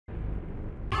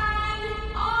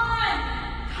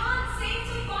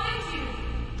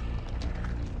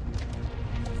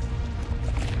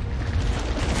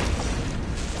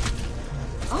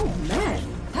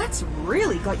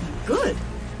really got you good.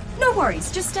 No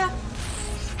worries, just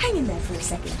hang in there for a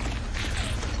second.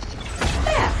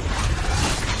 There!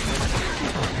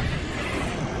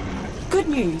 Good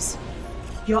news.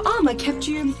 Your armor kept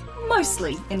you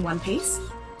mostly in one piece.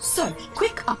 So,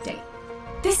 quick update.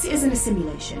 This isn't a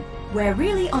simulation. We're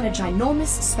really on a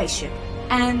ginormous spaceship.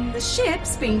 And the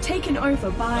ship's being taken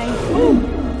over by...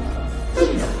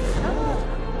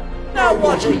 Now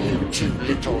what are you two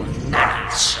little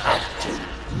gnats up to?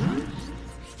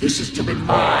 This is to be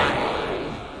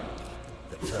mine.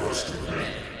 The first of them.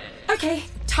 Okay,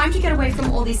 time to get away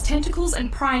from all these tentacles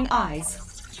and prying eyes.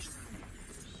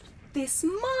 This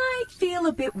might feel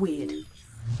a bit weird.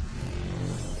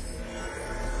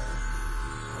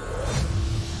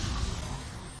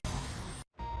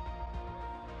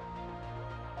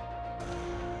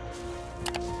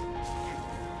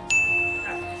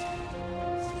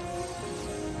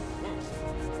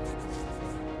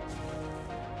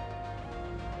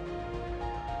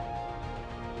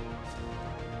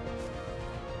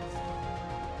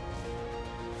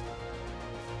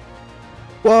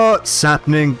 What's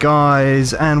happening,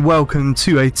 guys, and welcome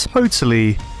to a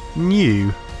totally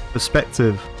new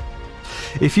perspective.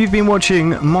 If you've been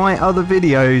watching my other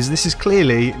videos, this is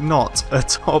clearly not a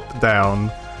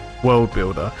top-down world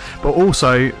builder, but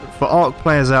also for Ark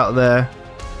players out there,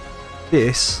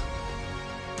 this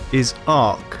is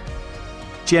Ark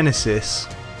Genesis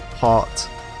Part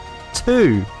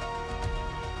 2.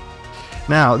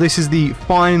 Now, this is the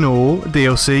final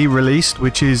DLC released,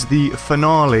 which is the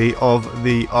finale of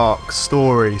the Ark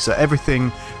story. So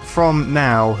everything from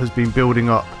now has been building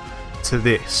up to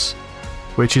this,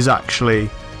 which is actually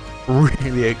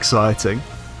really exciting.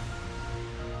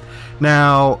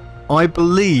 Now, I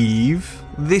believe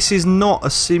this is not a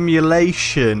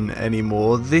simulation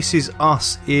anymore. This is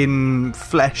us in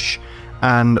flesh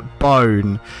and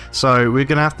bone, so we're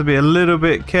gonna have to be a little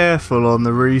bit careful on the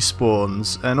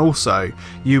respawns. And also,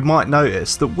 you might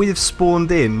notice that we've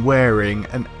spawned in wearing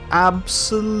an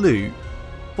absolute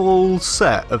full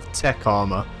set of tech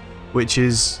armor, which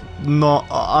is not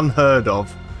unheard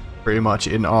of pretty much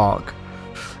in Ark.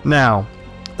 Now,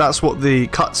 that's what the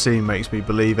cutscene makes me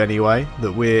believe anyway,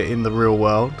 that we're in the real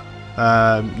world.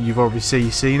 You've obviously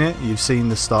seen it, you've seen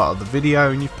the start of the video,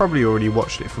 and you've probably already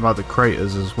watched it from other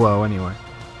creators as well anyway.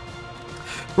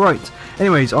 Right,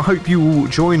 anyways, I hope you will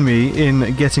join me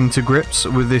in getting to grips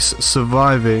with this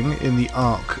surviving in the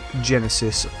Ark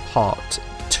Genesis Part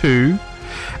 2,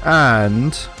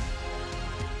 and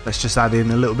let's just add in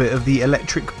a little bit of the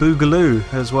electric boogaloo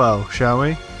as well, shall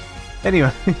we?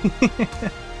 Anyway,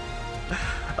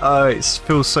 oh, it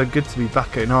feels so good to be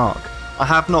back in Ark. I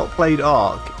have not played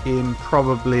Ark in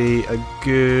probably a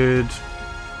good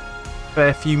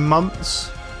fair few months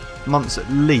at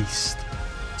least.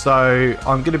 So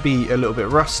I'm going to be a little bit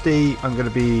rusty, I'm going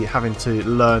to be having to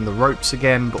learn the ropes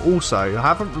again, but also I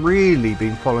haven't really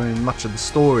been following much of the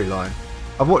storyline.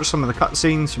 I've watched some of the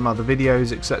cutscenes from other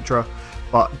videos, etc.,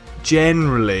 but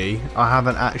generally I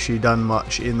haven't actually done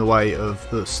much in the way of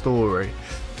the story.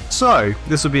 So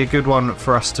this will be a good one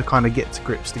for us to kind of get to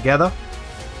grips together,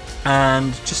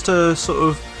 and just to sort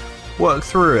of work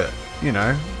through it, you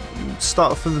know,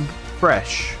 start from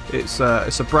fresh. It's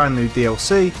a brand new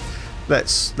DLC.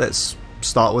 Let's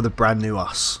start with a brand new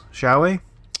us, shall we?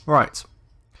 Right,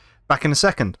 back in a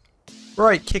second.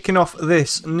 Right, kicking off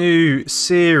this new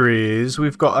series,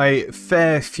 we've got a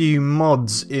fair few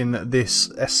mods in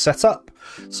this setup.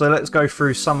 So let's go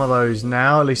through some of those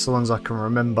now, at least the ones I can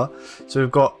remember. So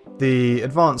we've got the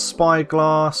advanced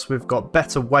spyglass, we've got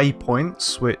better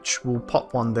waypoints, which we'll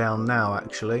pop one down now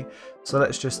actually. So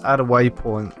let's just add a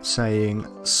waypoint saying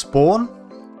spawn.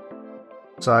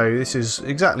 So this is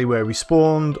exactly where we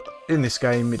spawned. In this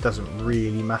game it doesn't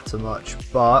really matter much,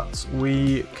 but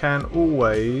we can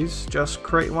always just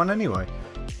create one anyway.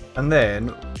 And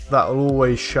then that will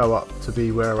always show up to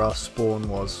be where our spawn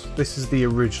was. This is the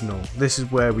original. This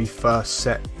is where we first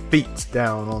set feet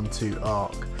down onto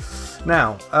Ark.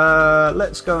 Now,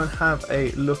 let's go and have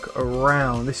a look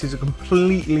around. This is a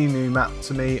completely new map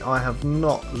to me. I have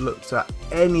not looked at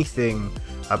anything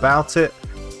about it.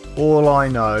 All I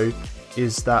know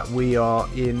is that we are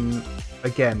in,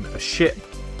 again, a ship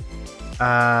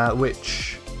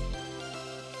which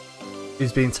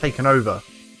is being taken over,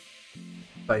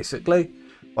 basically,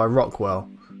 by Rockwell.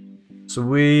 So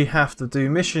we have to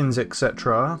do missions,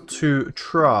 etc., to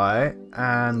try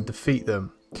and defeat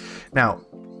them. Now,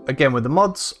 again, with the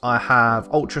mods, I have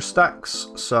ultra stacks,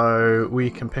 so we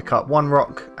can pick up one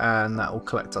rock and that will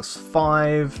collect us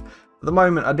 5. At the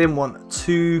moment, I didn't want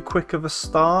too quick of a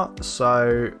start,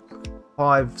 so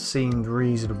 5 seemed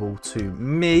reasonable to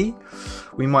me.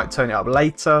 We might turn it up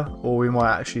later, or we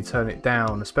might actually turn it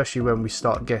down, especially when we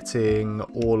start getting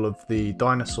all of the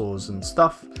dinosaurs and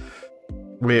stuff.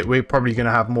 We're probably going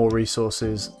to have more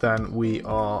resources than we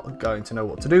are going to know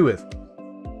what to do with.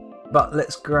 But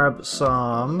let's grab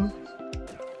some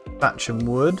thatch and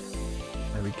wood.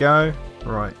 There we go.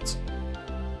 Right.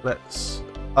 Let's...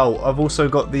 Oh, I've also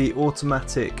got the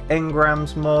automatic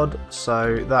engrams mod,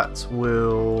 so that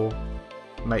will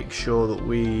make sure that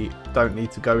we don't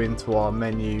need to go into our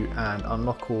menu and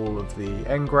unlock all of the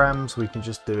engrams. We can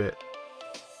just do it,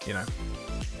 you know,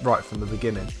 right from the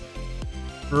beginning.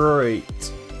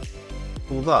 Great.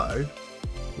 Although,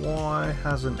 why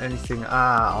hasn't anything...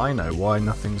 Ah, I know why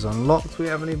nothing's unlocked. We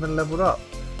haven't even leveled up.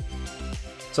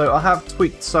 So I have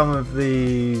tweaked some of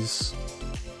these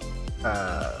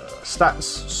stats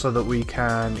so that we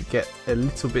can get a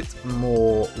little bit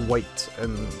more weight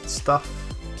and stuff.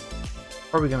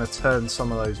 Probably going to turn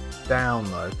some of those down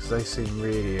though, because they seem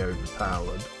really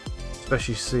overpowered.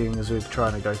 Especially seeing as we're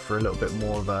trying to go for a little bit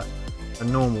more of a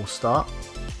normal start.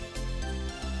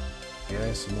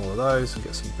 Yeah, some more of those, and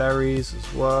get some berries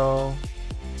as well.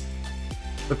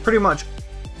 But pretty much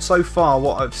so far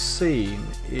what I've seen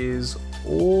is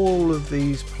all of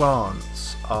these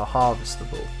plants are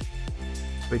harvestable,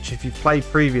 which if you've played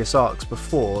previous arcs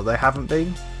before, they haven't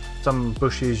been. Some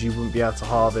bushes you wouldn't be able to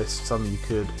harvest, some you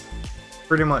could.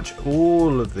 Pretty much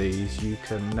all of these you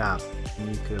can nab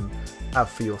and you can have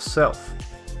for yourself.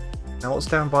 Now what's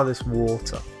down by this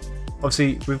water?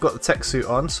 Obviously we've got the tech suit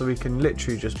on, so we can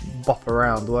literally just bop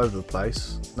around all over the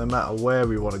place. No matter where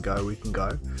we want to go, we can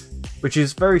go. Which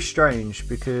is very strange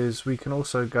because we can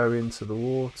also go into the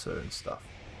water and stuff.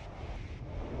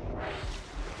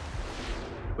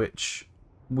 Which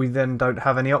we then don't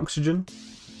have any oxygen.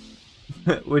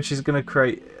 Which is going to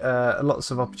create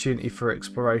lots of opportunity for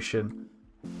exploration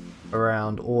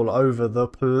around all over the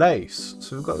place.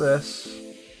 So we've got this.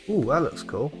 Ooh, that looks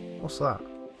cool. What's that?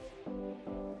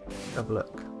 Have a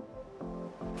look.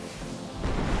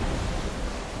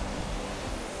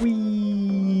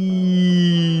 Whee!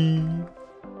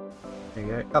 There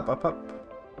you go. Up, up, up.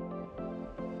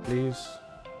 Leaves.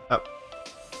 Up.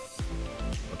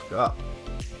 Let's go up.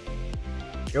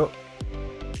 Yo.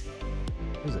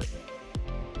 Is it?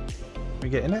 Can we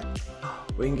get in it?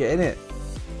 We can get in it.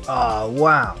 Oh,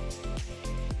 wow.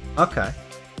 Okay.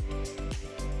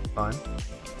 Fine.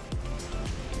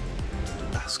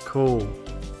 That's cool.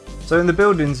 So in the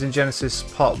buildings in Genesis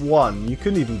Part 1, you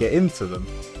couldn't even get into them.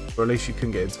 Or at least you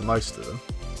couldn't get into most of them.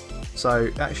 So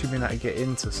actually being able to get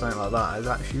into something like that is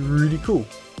actually really cool.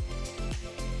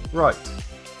 Right.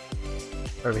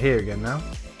 Over here again now.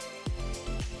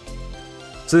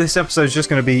 So this episode is just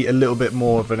going to be a little bit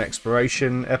more of an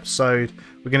exploration episode.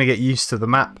 We're going to get used to the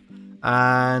map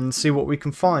and see what we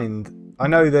can find. I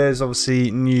know there's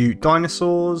obviously new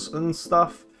dinosaurs and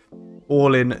stuff.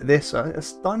 All in this.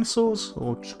 It's dinosaurs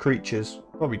or just creatures?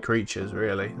 Probably creatures,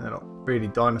 really. They're not really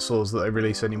dinosaurs that they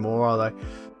release anymore, are they?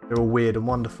 They're all weird and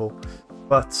wonderful.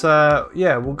 But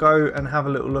yeah, we'll go and have a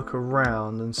little look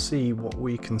around and see what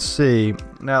we can see.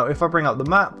 Now, if I bring up the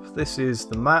map, this is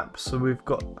the map. So we've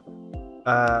got,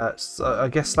 so I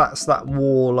guess that's that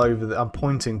wall over there. I'm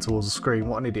pointing towards the screen.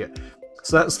 What an idiot.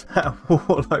 So that's that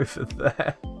wall over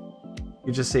there.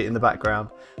 You just see it in the background.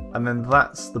 And then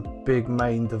that's the big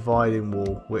main dividing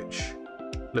wall, which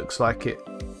looks like it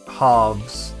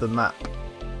halves the map.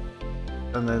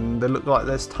 And then they look like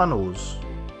there's tunnels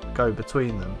go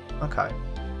between them. Okay,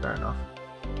 fair enough.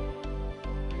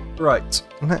 Right,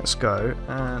 let's go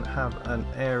and have an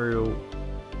aerial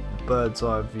bird's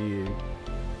eye view.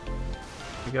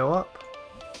 We go up.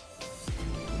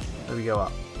 There we go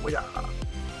up. Yeah.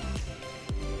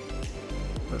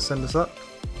 Let's send us up.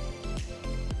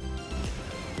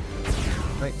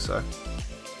 I think so.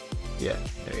 Yeah,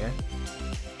 there we go.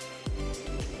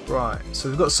 Right, so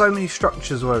we've got so many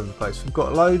structures all over the place. We've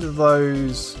got a load of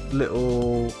those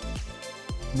little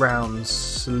round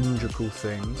cylindrical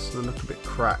things that look a bit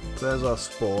cracked. There's our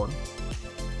spawn.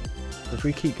 If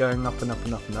we keep going up and up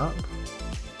and up and up,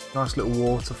 nice little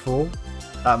waterfall.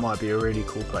 That might be a really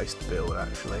cool place to build,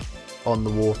 actually, on the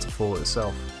waterfall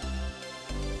itself.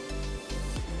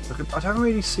 Look, I don't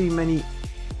really see many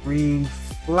really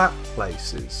flat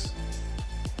places.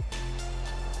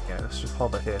 Yeah, let's just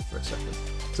hover here for a second.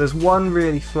 So there's one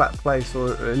really flat place,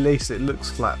 or at least it looks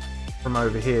flat from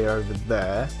over here, over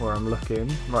there, where I'm looking,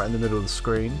 right in the middle of the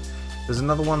screen. There's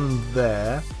another one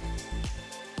there.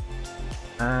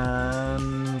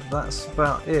 And that's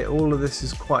about it. All of this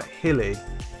is quite hilly.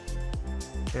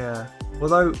 Yeah.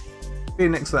 Although,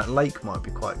 being next to that lake might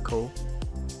be quite cool.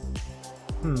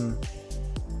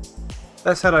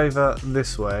 let's head over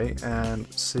this way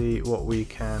and see what we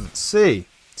can see.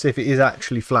 See if it is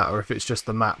actually flat or if it's just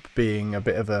the map being a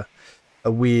bit of a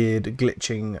weird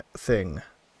glitching thing.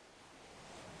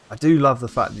 I do love the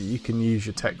fact that you can use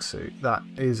your tech suit. That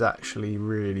is actually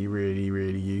really, really,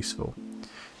 really useful.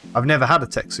 I've never had a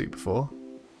tech suit before.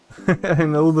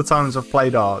 In all the times I've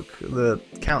played Ark, the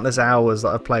countless hours that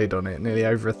I've played on it, nearly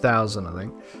over 1,000 I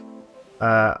think,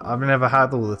 I've never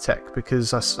had all the tech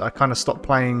because I kind of stopped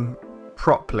playing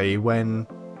properly when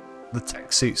the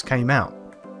tech suits came out.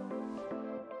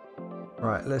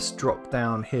 Right, let's drop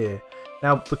down here.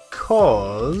 Now,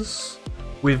 because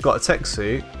we've got a tech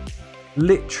suit,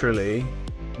 literally,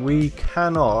 we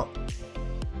cannot...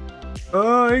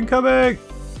 Oh, incoming!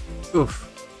 Oof.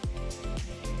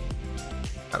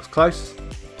 That was close.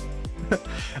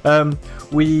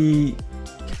 We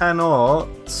cannot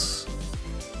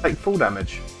take full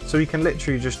damage. So we can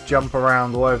literally just jump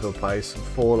around all over the place and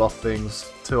fall off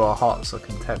things to our heart's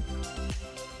content.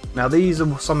 Now, these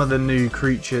are some of the new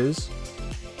creatures.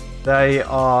 They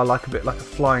are like a bit like a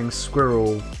flying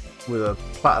squirrel with a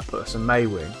platypus and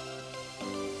Maewing.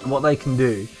 And what they can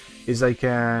do is they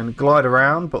can glide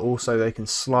around, but also they can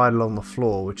slide along the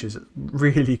floor, which is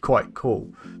really quite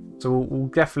cool. So we'll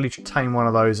definitely tame one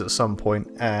of those at some point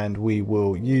and we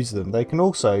will use them. They can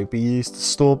also be used to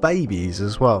store babies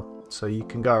as well. So you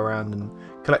can go around and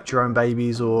collect your own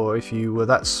babies, or if you were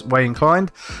that way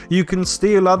inclined, you can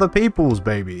steal other people's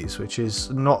babies, which is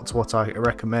not what I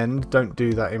recommend. Don't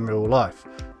do that in real life.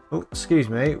 Oh, excuse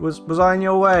me. Was I in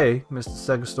your way, Mr.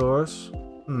 Stegosaurus?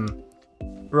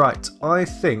 Right, I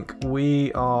think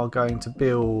we are going to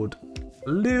build a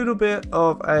little bit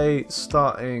of a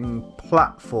starting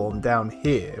platform down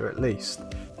here at least,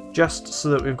 just so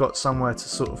that we've got somewhere to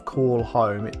sort of call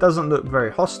home. It doesn't look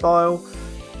very hostile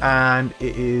and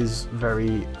it is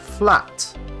very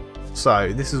flat.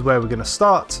 So this is where we're going to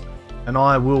start, and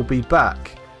I will be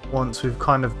back once we've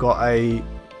kind of got a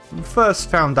first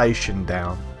foundation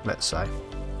down, let's say.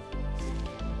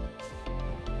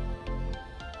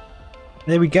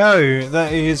 There we go,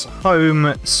 that is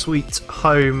home sweet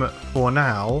home for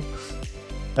now.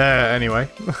 Anyway,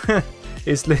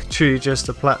 it's literally just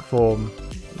a platform.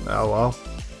 Oh well,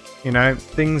 you know,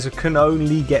 things can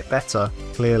only get better,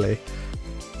 clearly.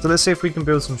 So let's see if we can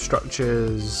build some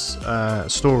structures,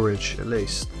 storage at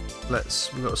least.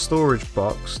 We've got a storage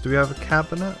box. Do we have a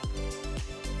cabinet?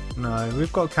 No,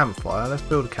 we've got a campfire. Let's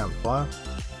build a campfire.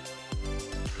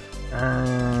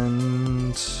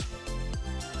 And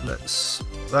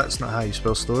that's not how you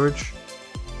spell storage.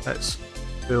 Let's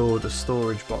build a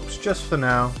storage box just for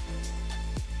now.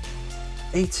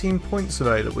 18 points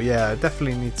available. Yeah, I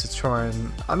definitely need to try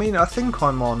and... I mean, I think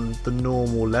I'm on the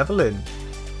normal leveling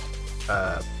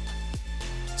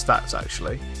stats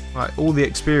actually. Like, all the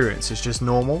experience is just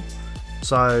normal.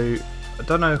 So I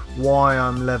don't know why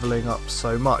I'm leveling up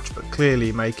so much, but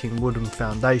clearly making wooden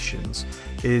foundations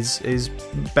is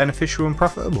beneficial and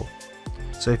profitable.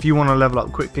 So if you want to level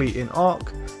up quickly in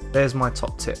Ark, there's my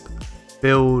top tip.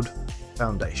 Build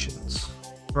foundations.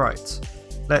 Right,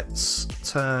 let's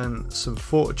turn some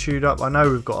fortitude up. I know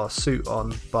we've got our suit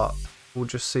on, but we'll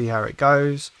just see how it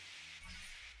goes.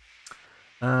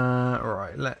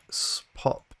 Right, let's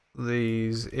pop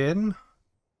these in.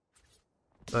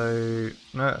 So,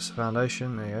 no, that's a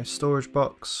foundation. There you go, storage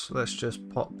box. Let's just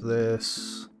pop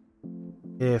this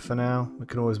here for now. We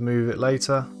can always move it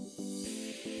later,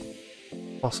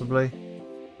 possibly.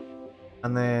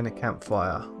 And then a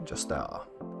campfire just there.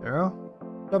 There we are.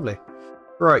 Lovely.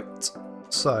 Right,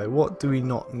 so what do we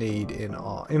not need in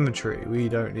our inventory? We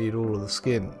don't need all of the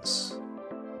skins.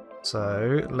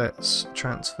 So let's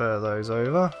transfer those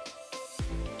over.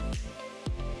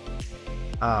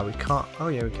 Ah, we can't. Oh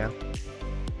yeah, we can.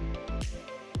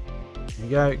 There you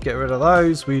go, get rid of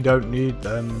those. We don't need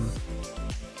them.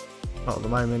 Not at the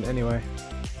moment, anyway.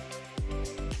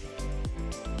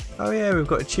 Oh yeah, we've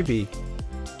got a chibi.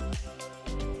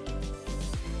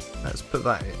 Let's put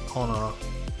that on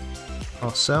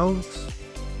ourselves.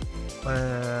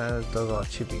 Where does our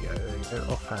chibi go? There you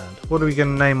go, offhand. What are we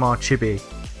going to name our chibi?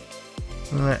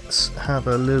 Let's have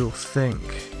a little think.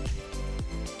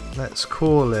 Let's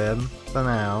call him, for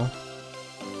now,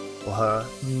 or her,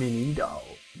 Mini Doll.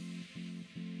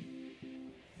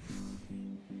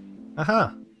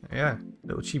 Aha! Yeah,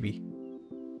 little chibi.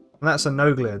 And that's a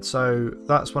Noglid, so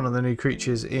that's one of the new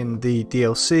creatures in the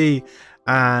DLC.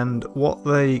 And what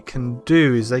they can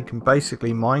do is they can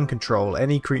basically mind control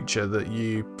any creature that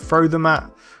you throw them at,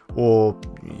 or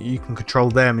you can control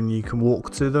them and you can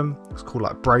walk to them. It's called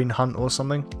like Brain Hunt or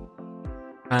something.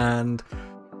 And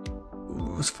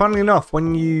funnily enough,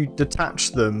 when you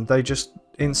detach them, they just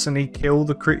instantly kill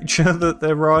the creature that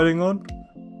they're riding on.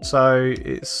 So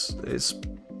it's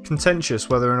contentious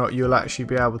whether or not you'll actually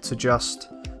be able to just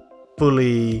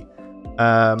fully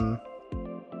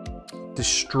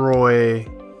destroy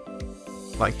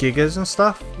like gigas and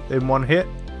stuff in one hit,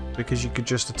 because you could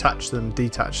just attach them,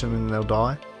 detach them, and they'll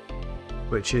die,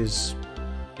 which is,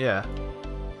 yeah,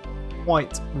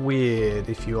 quite weird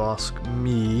if you ask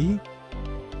me.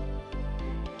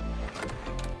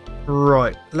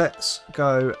 Right, let's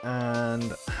go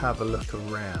and have a look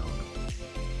around.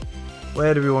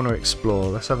 Where do we want to explore?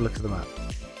 Let's have a look at the map.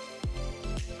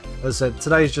 As I said,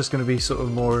 today's just going to be sort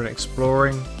of more an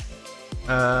exploring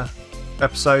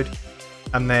episode,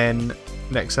 and then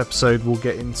next episode we'll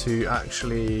get into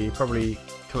actually probably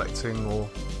collecting or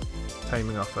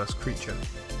taming our first creature.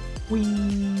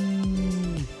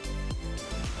 Whee!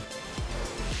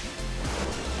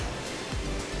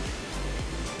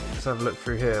 Let's have a look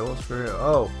through here. What's through here?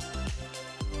 Oh,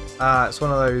 it's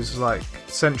one of those like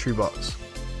sentry bots.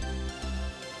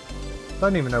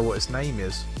 Don't even know what its name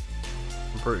is,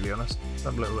 if I'm brutally honest. Let's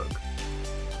have a little look.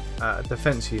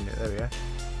 Defense unit, there we go.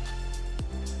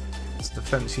 It's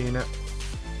defense unit.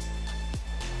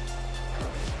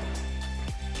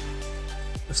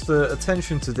 Just the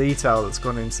attention to detail that's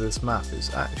gone into this map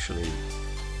is actually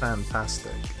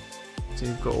fantastic. So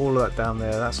you've got all of that down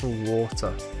there, that's all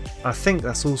water. I think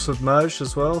that's all submerged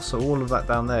as well, so all of that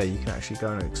down there you can actually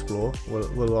go and explore.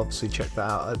 We'll obviously check that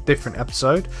out. A different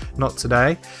episode, not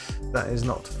today. That is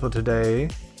not for today.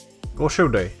 Or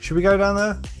should we? Should we go down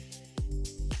there?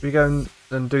 Should we go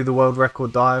and do the world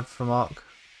record dive from Ark?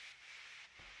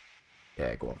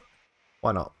 Yeah, go on.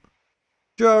 Why not?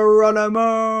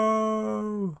 Geronimo!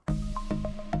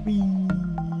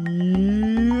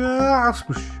 Yeah,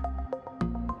 swoosh.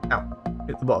 Ow,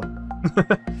 hit the bottom.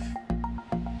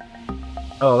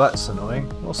 Oh, that's annoying.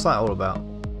 What's that all about?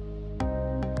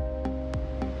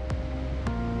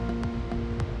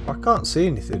 I can't see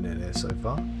anything in here so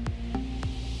far.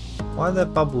 Why are there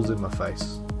bubbles in my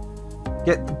face?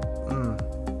 Get the...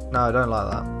 No, I don't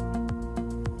like that.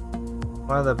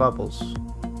 Why are there bubbles?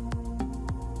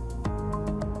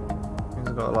 Means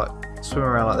I've got to like swim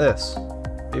around like this.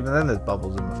 Even then there's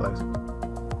bubbles in my face.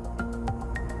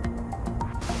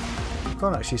 I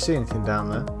can't actually see anything down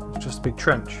there. It's just a big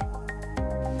trench.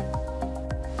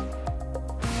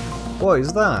 What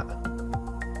is that?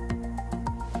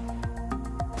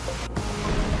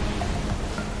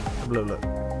 Have a little look.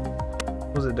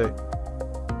 What does it do?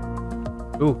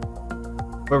 Ooh.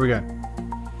 Where are we going?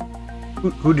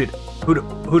 Who did it?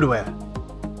 Who do where?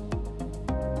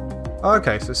 Oh,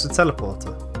 okay, so it's a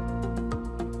teleporter.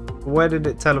 Where did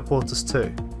it teleport us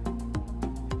to?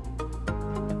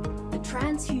 The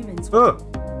transhumans Oh!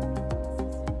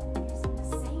 using the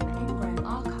same engram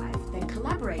archive they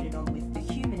collaborated on with the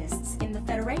humanists in the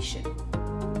Federation.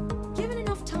 Given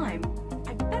enough time,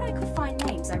 I bet I could find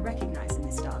names I recognize in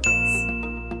this database.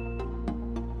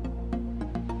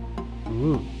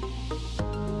 Ooh.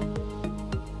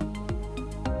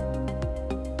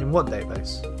 In what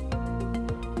database?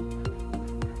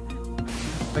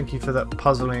 Thank you for that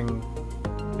puzzling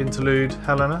interlude,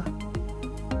 Helena.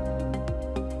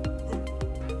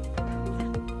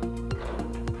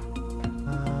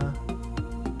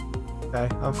 Okay,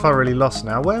 I'm thoroughly lost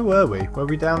now. Where were we? Were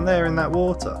we down there in that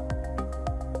water?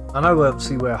 I know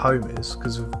obviously where home is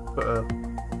because we've put a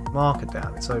marker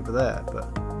down. It's over there, but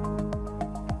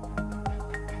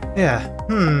yeah.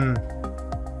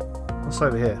 What's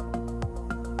over here?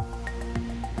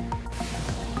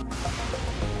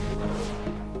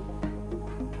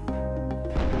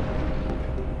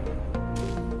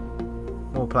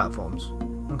 More platforms.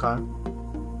 Okay.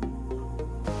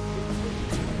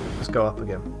 Let's go up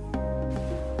again.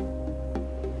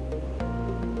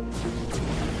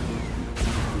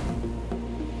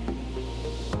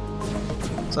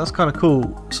 So that's kind of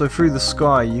cool. So through the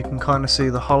sky you can kind of see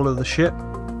the hull of the ship.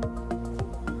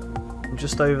 And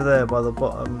just over there by the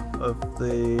bottom of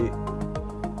the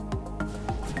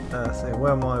thing,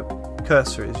 where my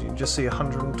cursor is, you can just see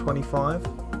 125.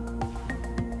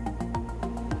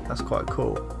 That's quite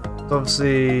cool. So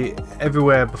obviously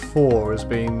everywhere before has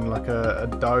been like a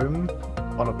dome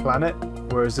on a planet,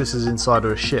 whereas this is inside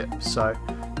of a ship. So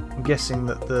I'm guessing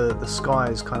that the sky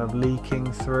is kind of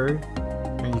leaking through.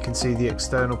 And you can see the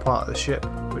external part of the ship,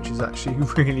 which is actually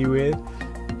really weird.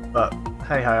 But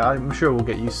hey, I'm sure we'll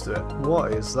get used to it.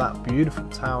 What is that beautiful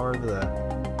tower over there?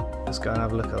 Let's go and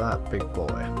have a look at that big boy.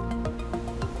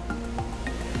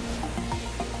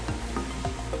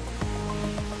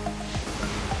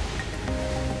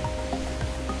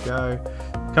 Go.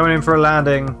 Coming in for a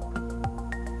landing.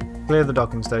 Clear the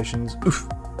docking stations. Oof.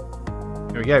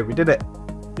 Here we go, we did it.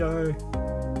 go.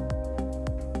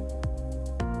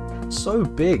 So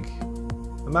big.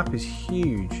 The map is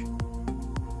huge.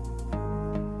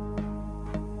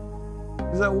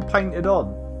 Is that all painted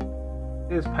on?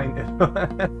 It is painted.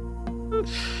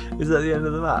 Is that the end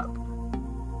of the map?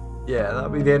 Yeah, that'll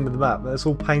be the end of the map. That's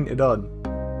all painted on.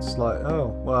 It's like, oh,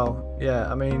 well,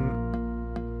 yeah, I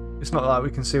mean, it's not like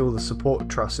we can see all the support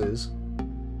trusses.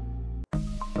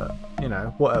 But, you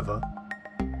know, whatever.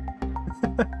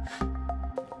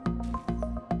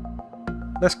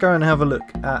 Let's go and have a look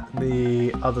at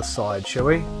the other side, shall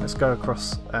we? Let's go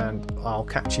across and I'll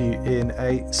catch you in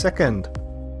a second.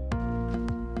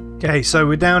 Okay, so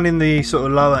we're down in the sort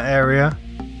of lower area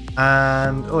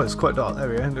and oh, it's quite dark. There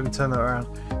we go. Let me turn that around.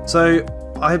 So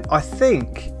I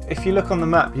think if you look on the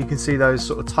map, you can see those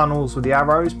sort of tunnels with the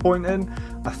arrows pointing.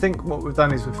 I think what we've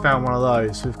done is we've found one of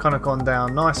those. We've kind of gone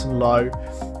down nice and low,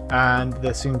 and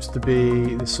there seems to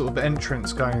be this sort of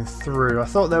entrance going through. I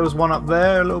thought there was one up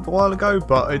there a little while ago,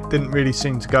 but it didn't really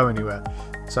seem to go anywhere.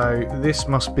 So this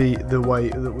must be the way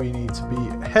that we need to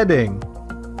be heading.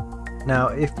 Now,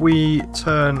 if we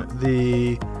turn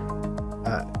the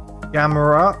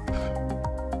gamma up,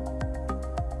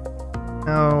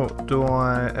 how do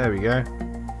I? There we go.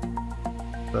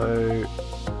 So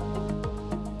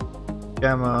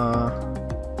gamma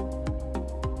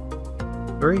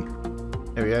 3.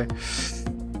 There we go.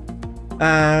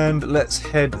 And let's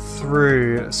head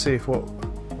through. Let's see if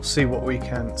see what we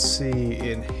can see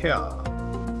in here.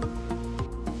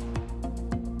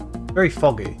 Very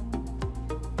foggy.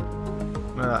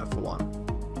 That for one.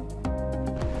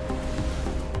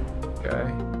 Okay.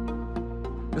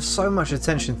 There's so much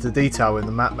attention to detail in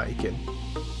the map making.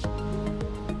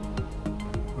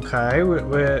 Okay,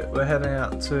 we're heading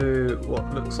out to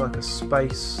what looks like a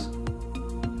space.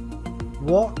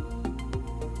 What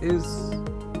is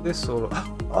this all?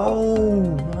 Oh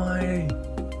my!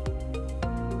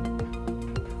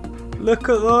 Look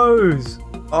at those!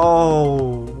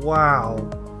 Oh wow!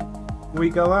 Can we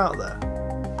go out there?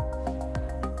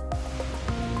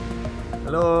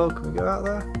 Hello, can we go out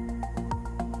there?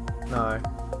 No.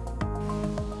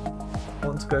 I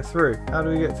want to go through. How do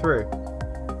we get through?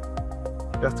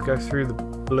 You have to go through the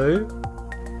blue.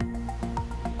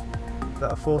 Is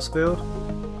that a force field?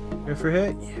 Go through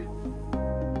here? Yeah.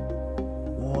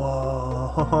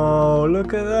 Whoa,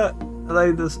 look at that. Are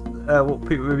they the, what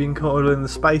people have been calling the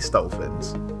space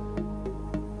dolphins?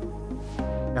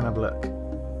 Can have a look.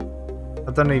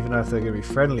 I don't even know if they're going to be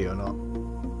friendly or not.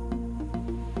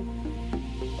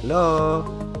 Hello?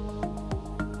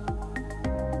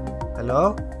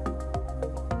 Hello?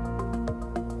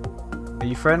 Are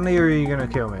you friendly or are you going to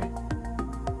kill me?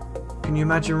 Can you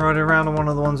imagine riding around on one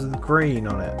of the ones with the green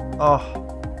on it? Oh.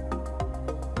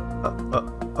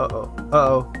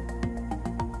 Uh-oh.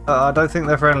 I don't think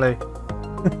they're friendly.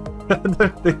 I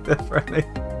don't think they're friendly.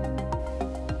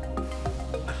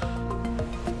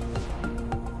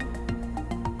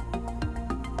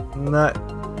 No.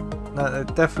 No, they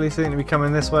definitely seem to be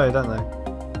coming this way, don't they?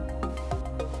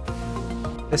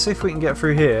 Let's see if we can get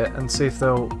through here and see if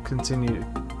they'll continue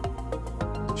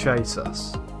to chase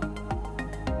us.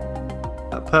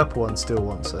 That purple one still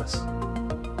wants us.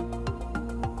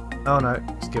 Oh no,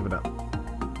 it's given up.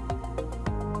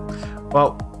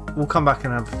 Well, we'll come back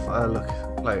and have a look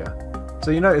later.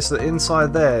 So you notice that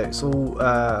inside there it's all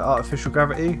artificial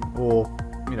gravity, or,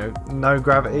 you know, no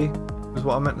gravity is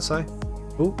what I meant to say.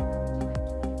 Ooh.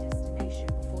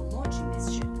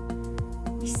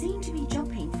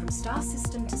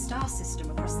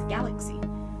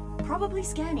 Probably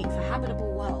scanning for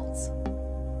habitable worlds.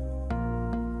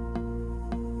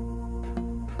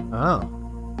 Oh.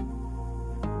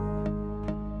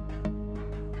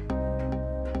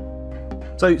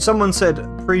 So someone said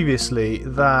previously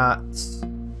that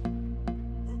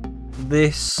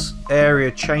this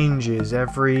area changes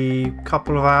every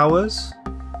couple of hours.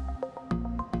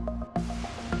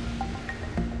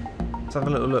 Let's have a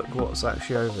little look what's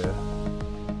actually over here.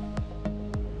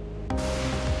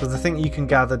 Because I think you can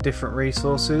gather different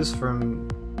resources from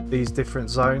these different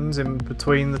zones in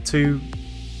between the two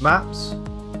maps.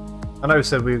 I know we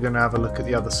said we were going to have a look at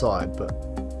the other side, but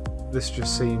this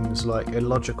just seems like a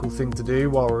logical thing to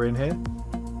do while we're in here.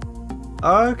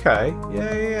 Okay,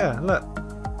 yeah, look.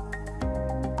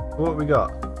 What have we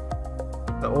got?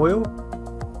 The oil?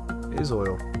 It is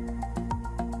oil.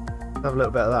 Let's have a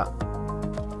little bit of that.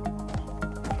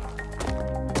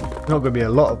 Not going to be a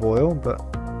lot of oil, but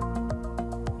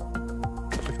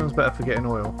which one's better for getting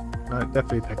oil? No,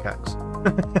 definitely pickaxe.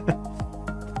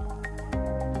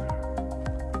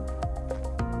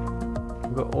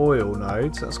 We've got oil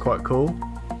nodes, that's quite cool.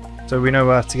 So we know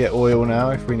where to get oil now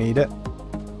if we need it.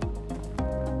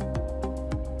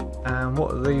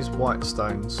 what are these white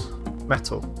stones?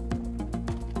 Metal.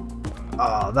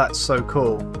 Ah, that's so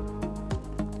cool.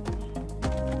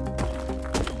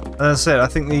 As I said, I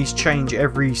think these change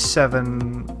every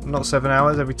not 7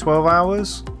 hours, every 12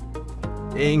 hours?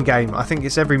 In game, I think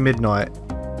it's every midnight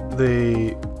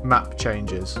the map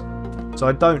changes. So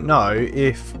I don't know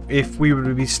if we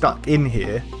would be stuck in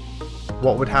here,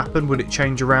 what would happen? Would it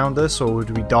change around us or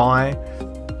would we die?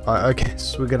 I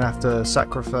guess we're going to have to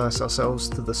sacrifice ourselves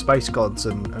to the space gods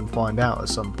and find out at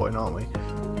some point, aren't we?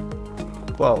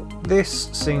 Well, this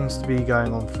seems to be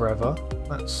going on forever.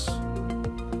 That's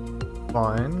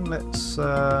fine. Let's see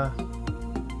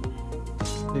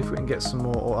if we can get some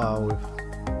more. Oh,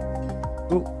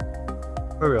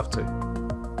 where are we off to?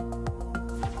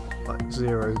 Like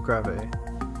 0 gravity.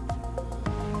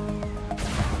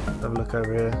 Have a look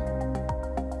over here.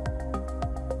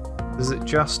 Is it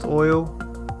just oil?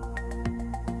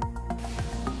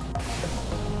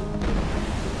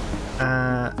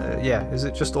 Yeah, is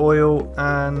it just oil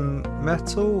and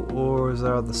metal, or is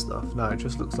there other stuff? No, it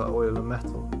just looks like oil and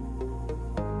metal.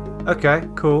 Okay,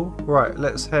 cool. Right,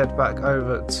 let's head back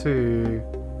over to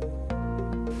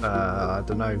I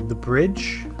don't know, the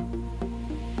bridge,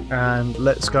 and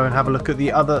let's go and have a look at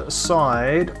the other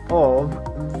side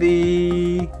of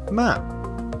the map.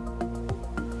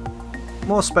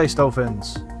 More space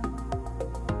dolphins.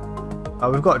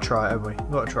 Oh, we've got to try it, haven't we?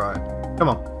 We've got to try it. Come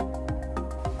on.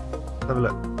 Let's have a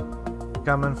look.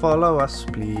 Come and follow us,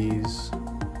 please.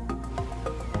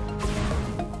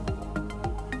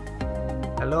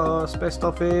 Hello, space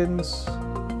dolphins.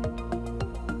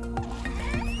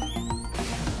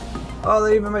 Oh,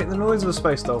 they even make the noise of a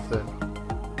space dolphin.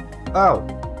 Oh.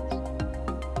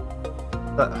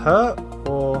 That hurt?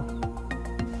 Or...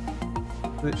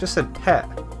 it just said pet.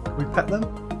 Can we pet them?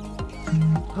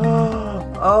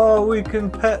 Oh, we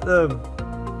can pet them.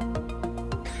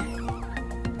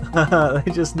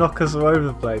 They just knock us all over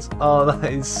the place. Oh, that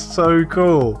is so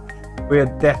cool. We are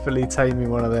definitely taming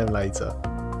one of them later.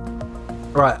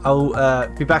 Right, I'll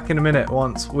be back in a minute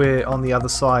once we're on the other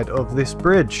side of this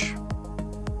bridge.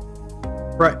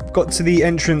 Right, got to the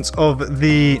entrance of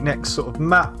the next sort of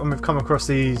map, and we've come across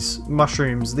these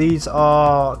mushrooms. These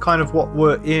are kind of what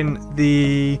were in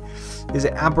the... is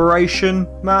it Aberration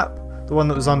map? The one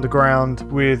that was underground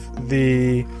with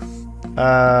the...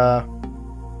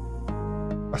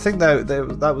 I think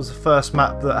that was the first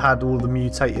map that had all the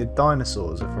mutated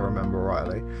dinosaurs, if I remember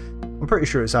rightly. I'm pretty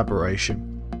sure it's Aberration.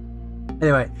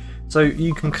 Anyway, so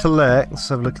you can collect, let's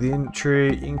have a look at the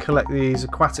entry, you can collect these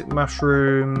aquatic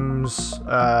mushrooms,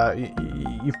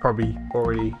 you've probably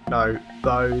already know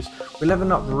those. We're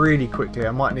leveling up really quickly.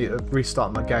 I might need to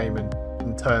restart my game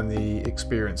and turn the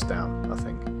experience down, I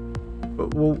think.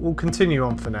 But we'll continue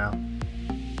on for now.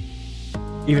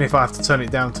 Even if I have to turn it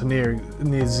down to near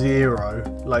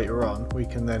 0 later on, we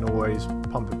can then always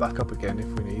pump it back up again if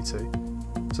we need to.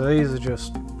 So these are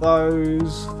just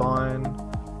those, fine.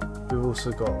 We've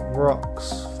also got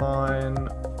rocks, fine.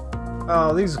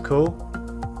 Oh, these are cool.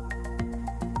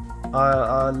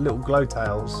 Little glow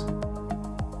tails.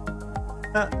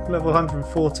 Level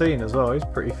 114 as well. He's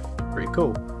pretty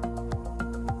cool.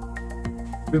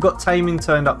 We've got taming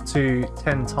turned up to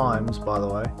 10 times, by the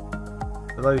way.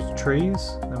 Are those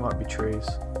trees? There might be trees.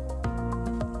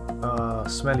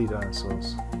 Smelly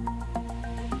dinosaurs.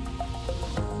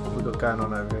 What have we got going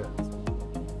on over here?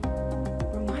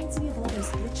 Reminds me of all those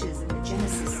glitches in the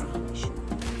Genesis simulation.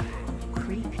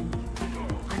 Creepy,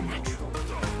 unnatural,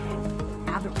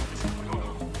 aberrant.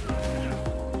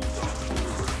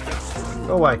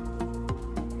 Go away.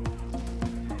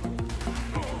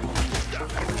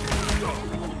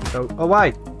 Go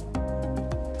away.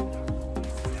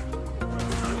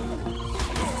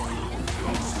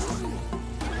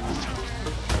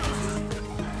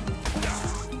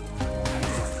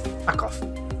 Back off.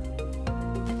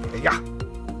 Yeah.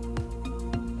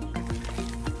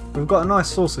 We've got a nice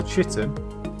source of chitin.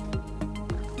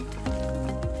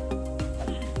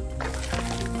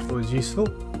 Always useful.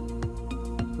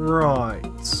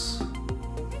 Right.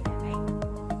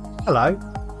 Hello.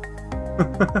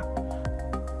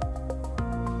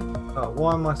 Oh,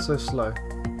 why am I so slow?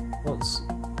 What's...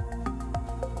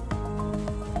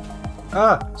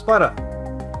 Ah! Spider!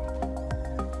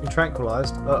 Been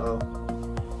tranquilized. Uh-oh.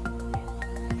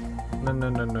 No, no,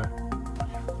 no, no.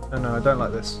 No, no, I don't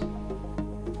like this.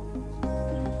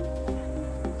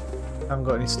 Haven't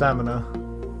got any stamina.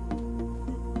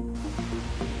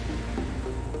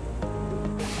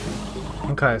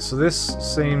 Okay, so this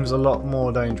seems a lot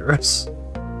more dangerous.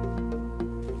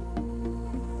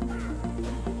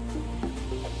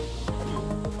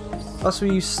 Plus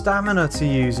we use stamina to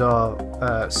use our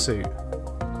suit.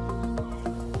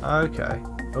 Okay.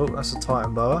 Oh, that's a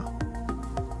Titan boa.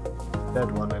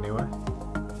 Dead one anyway.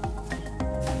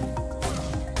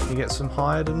 You get some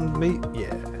hide and meat?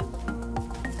 Yeah.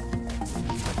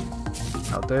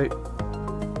 I'll do.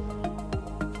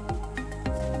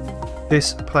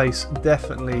 This place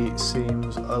definitely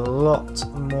seems a lot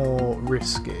more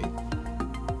risky.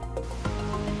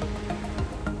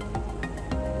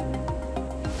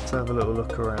 Let's have a little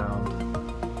look around.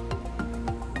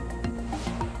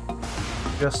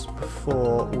 Just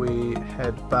before we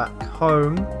head back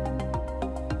home,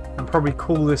 and probably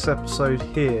call this episode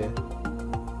here.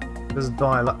 There's a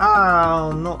dialogue.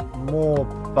 Oh, not more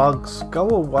bugs. Go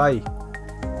away.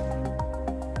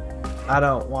 I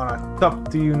don't want to talk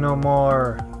to you no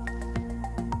more.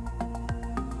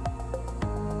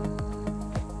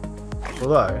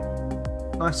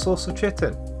 Although, nice source of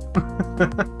chitin.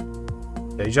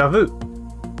 Deja vu.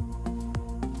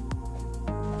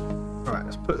 Alright,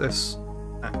 let's put this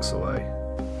axe away.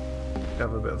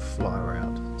 Have a bit of a fly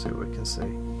around, see what we can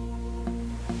see.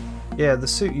 Yeah, the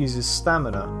suit uses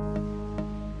stamina.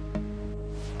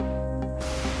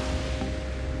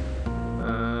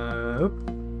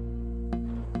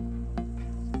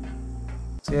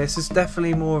 So yeah, this is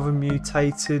definitely more of a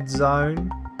mutated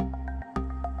zone.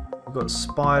 We've got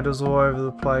spiders all over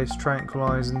the place,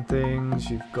 tranquilizing things.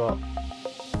 You've got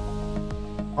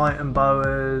Titan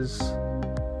boas,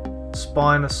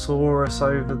 Spinosaurus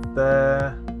over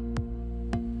there.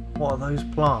 What are those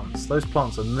plants? Those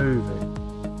plants are moving.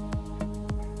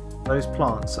 Those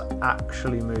plants are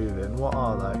actually moving. What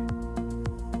are they?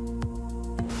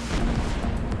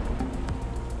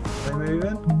 Are they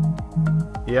moving?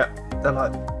 Yep, they're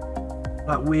like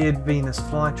weird Venus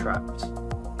flytraps.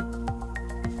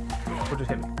 What did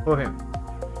him? For him.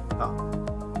 Oh,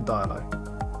 Dilo.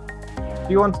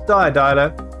 Do you want to die,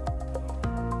 Dilo?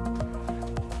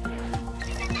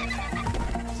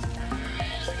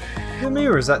 Is it me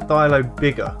or is that Dilo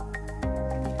bigger?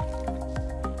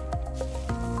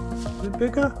 Is it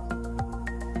bigger?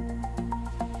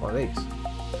 What are these?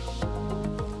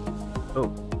 Oh,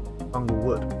 fungal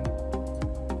wood.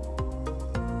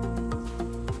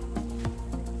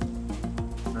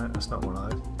 No, that's not one of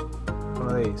those. One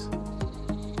of these.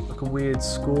 Like a weird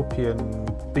scorpion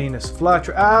Venus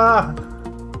flytrap. Ah!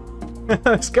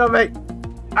 It's coming!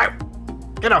 Ow!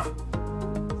 Get off!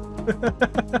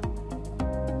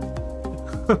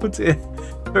 Oh dear.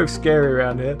 Very scary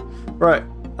around here. Right,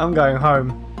 I'm going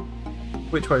home.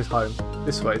 Which way's home?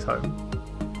 This way's home.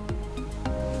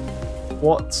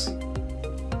 What?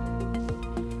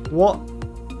 What?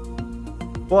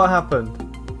 What happened?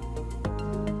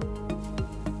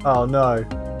 Oh no.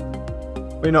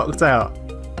 We knocked out.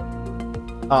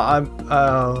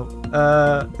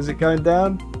 Is it going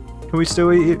down? Can we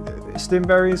still eat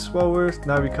stimberries while we're...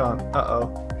 No, we can't.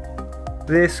 Uh-oh.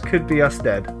 This could be us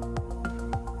dead.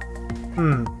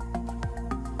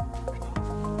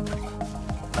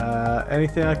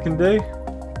 Anything I can do?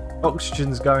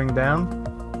 Oxygen's going down.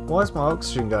 Why is my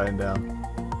oxygen going down?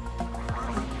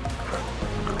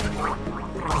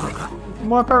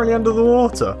 Am I apparently under the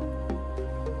water?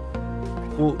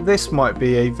 Well, this might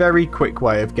be a very quick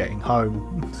way of getting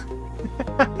home.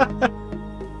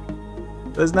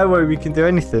 There's no way we can do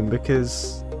anything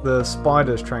because the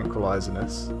spider's tranquilizing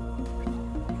us.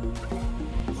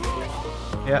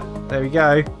 Yep, there we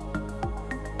go.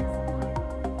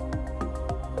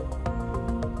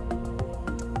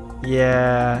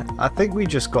 Yeah, I think we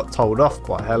just got told off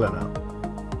by Helena.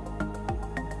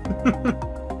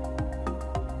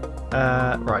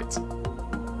 Right.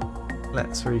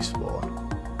 Let's respawn.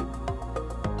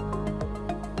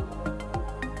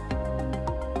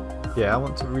 Yeah, I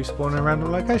want to respawn in a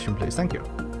random location, please. Thank you.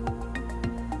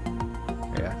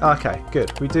 Yeah, okay,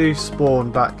 good. We do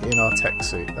spawn back in our tech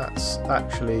suit. That's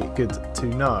actually good to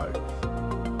know.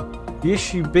 The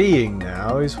issue being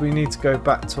now is we need to go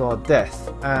back to our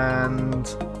death and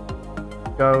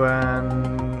go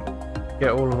and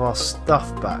get all of our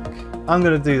stuff back. I'm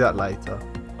going to do that later.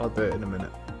 I'll do it in a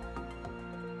minute.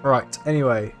 Right,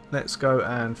 anyway, let's go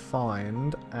and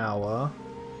find our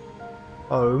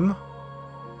home.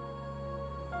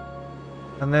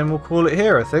 And then we'll call it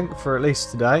here, I think, for at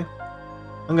least today.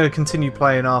 I'm going to continue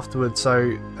playing afterwards,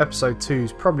 so episode 2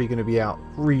 is probably going to be out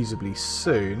reasonably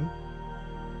soon.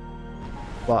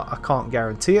 But I can't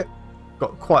guarantee it.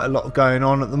 Got quite a lot going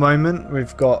on at the moment.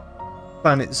 We've got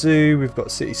Planet Zoo, we've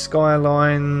got City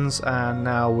Skylines, and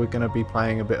now we're going to be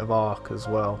playing a bit of Ark as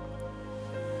well.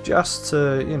 Just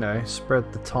to, you know,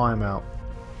 spread the time out.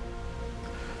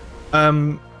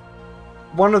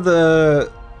 One of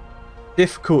the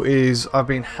difficulties I've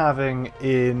been having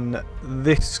in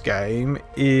this game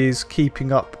is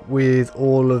keeping up with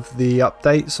all of the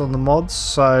updates on the mods.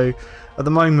 So at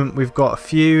the moment we've got a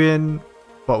few in,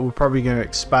 but we're probably going to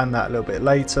expand that a little bit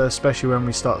later, especially when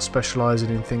we start specialising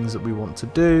in things that we want to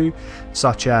do,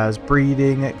 such as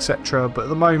breeding, etc. But at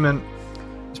the moment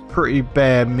it's pretty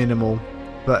bare minimal.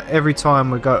 But every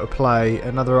time we go to play,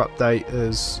 another update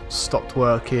has stopped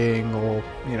working, or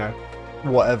you know,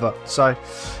 whatever. So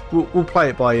we'll play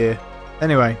it by ear.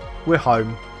 Anyway, we're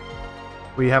home.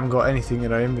 We haven't got anything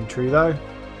in our inventory though,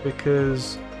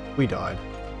 because we died.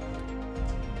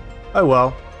 Oh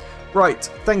well. Right,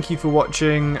 thank you for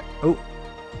watching. Oh,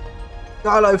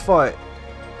 Dilo fight.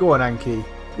 Go on, Anki.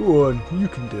 Go on, you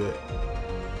can do it.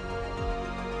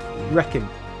 You reckon?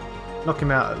 Knock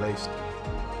him out at least.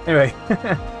 Anyway,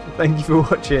 thank you for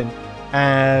watching.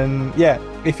 And yeah,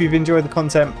 if you've enjoyed the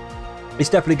content, it's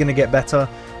definitely going to get better.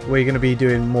 We're going to be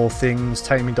doing more things,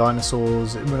 taming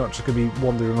dinosaurs. We're not just going to be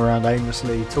wandering around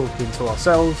aimlessly talking to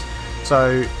ourselves.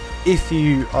 So if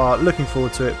you are looking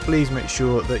forward to it, please make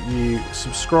sure that you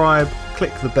subscribe,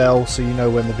 click the bell so you know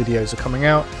when the videos are coming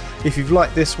out. If you've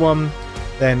liked this one,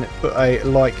 then put a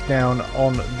like down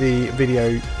on the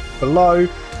video below.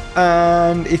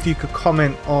 And if you could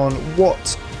comment on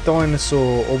what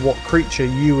dinosaur or what creature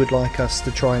you would like us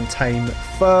to try and tame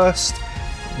first,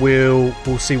 we'll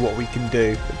see what we can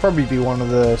do. It'll probably be one of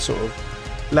the sort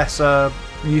of lesser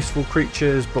useful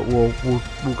creatures, but we'll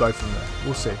go from there.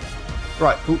 We'll see.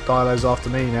 Right, Dilo's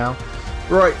after me now.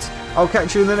 Right, I'll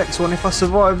catch you in the next one if I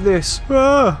survive this.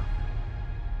 Ah!